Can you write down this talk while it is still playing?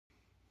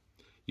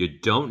You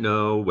don't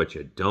know what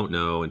you don't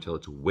know until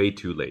it's way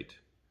too late.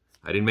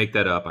 I didn't make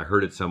that up. I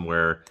heard it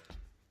somewhere.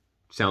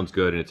 Sounds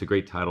good, and it's a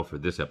great title for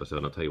this episode,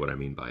 and I'll tell you what I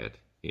mean by it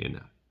in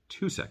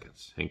 2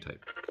 seconds. Hang tight.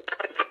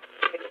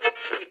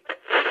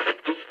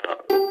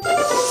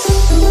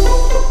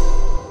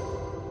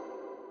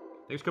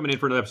 Thanks for coming in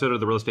for another episode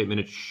of the Real Estate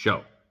Minute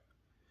Show.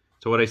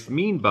 So what I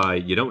mean by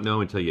you don't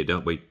know until you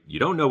don't, wait, you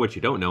don't know what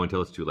you don't know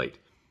until it's too late.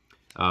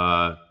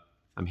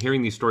 I'm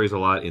hearing these stories a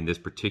lot in this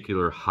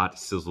particular hot,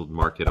 sizzled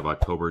market of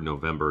October,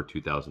 November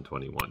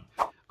 2021.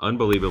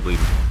 Unbelievably,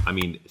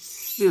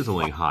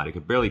 sizzling hot. It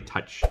could barely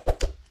touch.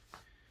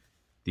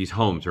 These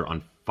homes are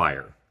on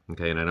fire,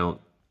 okay? And I don't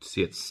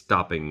see it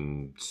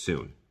stopping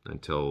soon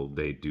until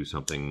they do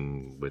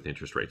something with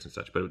interest rates and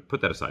such. But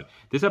put that aside.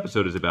 This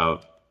episode is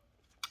about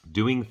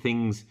doing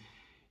things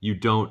you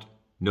don't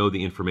know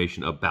the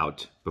information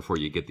about before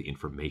you get the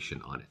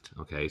information on it,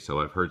 okay?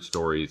 So I've heard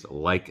stories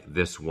like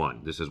this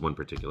one. This is one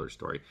particular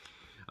story.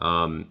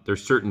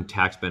 There's certain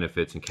tax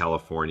benefits in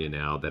California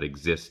now that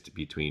exist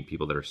between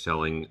people that are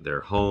selling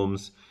their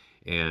homes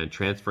and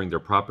transferring their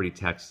property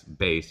tax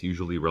base,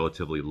 usually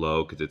relatively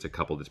low because it's a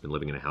couple that's been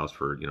living in a house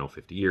for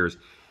 50 years,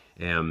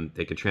 and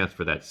they can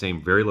transfer that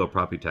same very low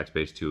property tax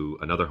base to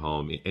another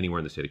home anywhere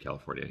in the state of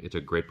California. It's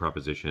a great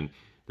proposition.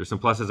 There's some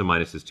pluses and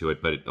minuses to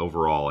it, but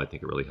overall, I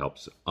think it really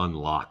helps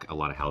unlock a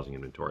lot of housing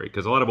inventory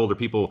because a lot of older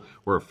people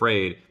were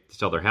afraid to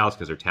sell their house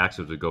because their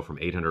taxes would go from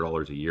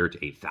 $800 a year to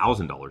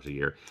 $8,000 a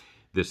year.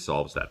 This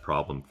solves that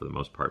problem for the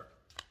most part.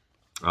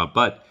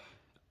 But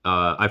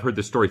I've heard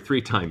this story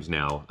 3 times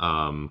now,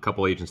 a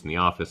couple agents in the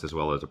office as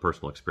well as a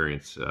personal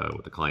experience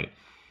with a client.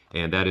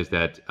 And that is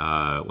that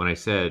when I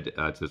said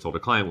to this older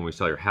client, when we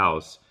sell your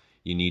house,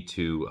 you need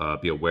to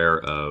be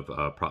aware of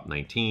Prop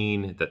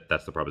 19.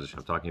 That's the proposition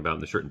I'm talking about.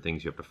 And there's certain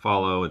things you have to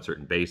follow and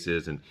certain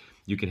bases. And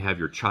you can have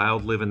your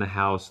child live in the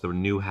house, the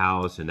new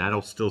house, and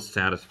that'll still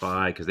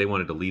satisfy because they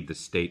wanted to leave the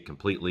state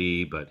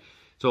completely. But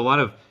so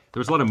there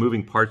was a lot of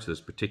moving parts to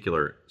this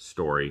particular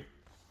story.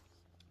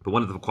 But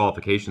one of the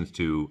qualifications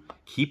to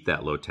keep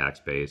that low tax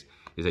base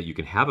is that you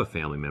can have a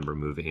family member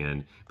move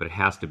in, but it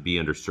has to be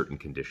under certain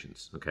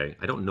conditions. Okay,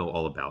 I don't know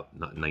all about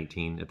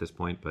 19 at this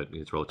point, but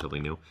it's relatively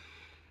new.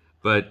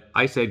 But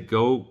I said,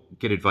 go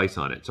get advice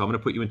on it. So I'm going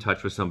to put you in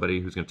touch with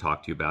somebody who's going to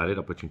talk to you about it.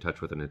 I'll put you in touch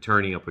with an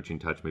attorney. I'll put you in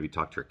touch, maybe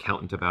talk to your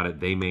accountant about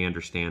it. They may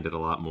understand it a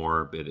lot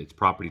more. It's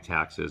property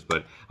taxes.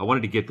 But I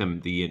wanted to get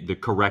them the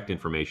correct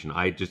information.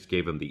 I just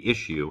gave them the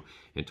issue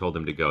and told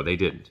them to go. They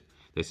didn't.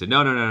 They said,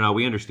 no,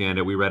 we understand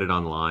it. We read it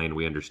online.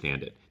 We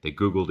understand it. They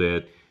Googled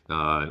it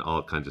and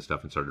all kinds of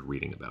stuff and started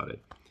reading about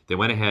it. They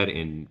went ahead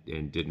and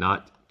did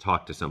not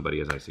talk to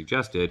somebody as I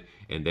suggested,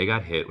 and they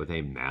got hit with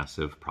a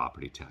massive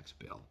property tax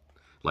bill.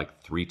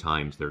 Like 3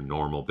 times their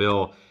normal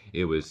bill.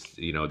 It was,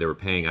 they were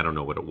paying, I don't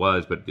know what it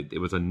was, but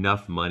it was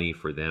enough money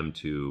for them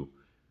to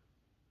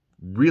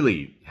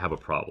really have a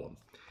problem.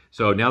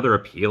 So now they're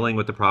appealing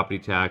with the property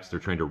tax. They're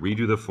trying to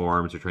redo the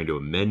forms. They're trying to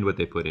amend what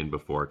they put in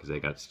before because they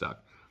got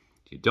stuck.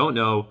 You don't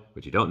know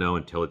what you don't know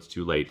until it's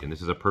too late. And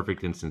this is a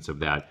perfect instance of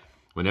that.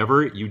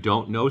 Whenever you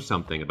don't know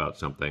something about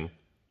something,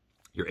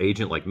 your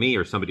agent like me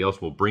or somebody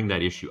else will bring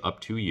that issue up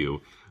to you.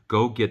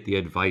 Go get the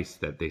advice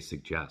that they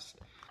suggest.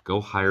 Go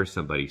hire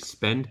somebody.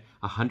 Spend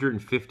 $150,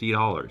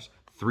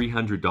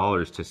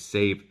 $300 to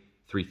save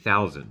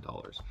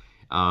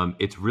 $3,000.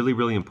 It's really,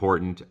 really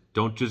important.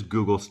 Don't just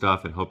Google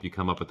stuff and hope you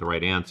come up with the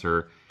right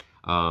answer.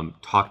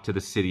 Talk to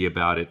the city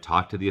about it.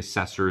 Talk to the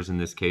assessors in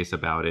this case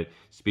about it.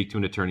 Speak to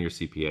an attorney or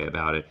CPA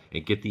about it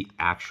and get the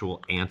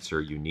actual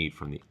answer you need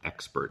from the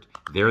expert.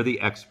 They're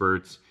the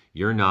experts.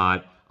 You're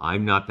not.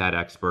 I'm not that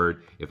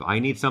expert. If I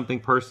need something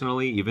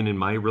personally, even in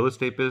my real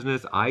estate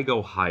business, I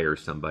go hire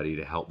somebody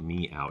to help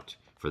me out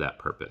for that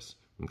purpose.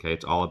 Okay,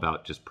 it's all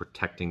about just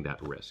protecting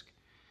that risk.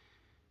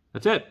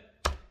 That's it.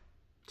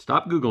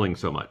 Stop Googling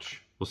so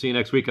much. We'll see you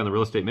next week on the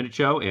Real Estate Minute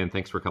Show, and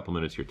thanks for a couple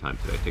minutes of your time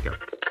today. Take care.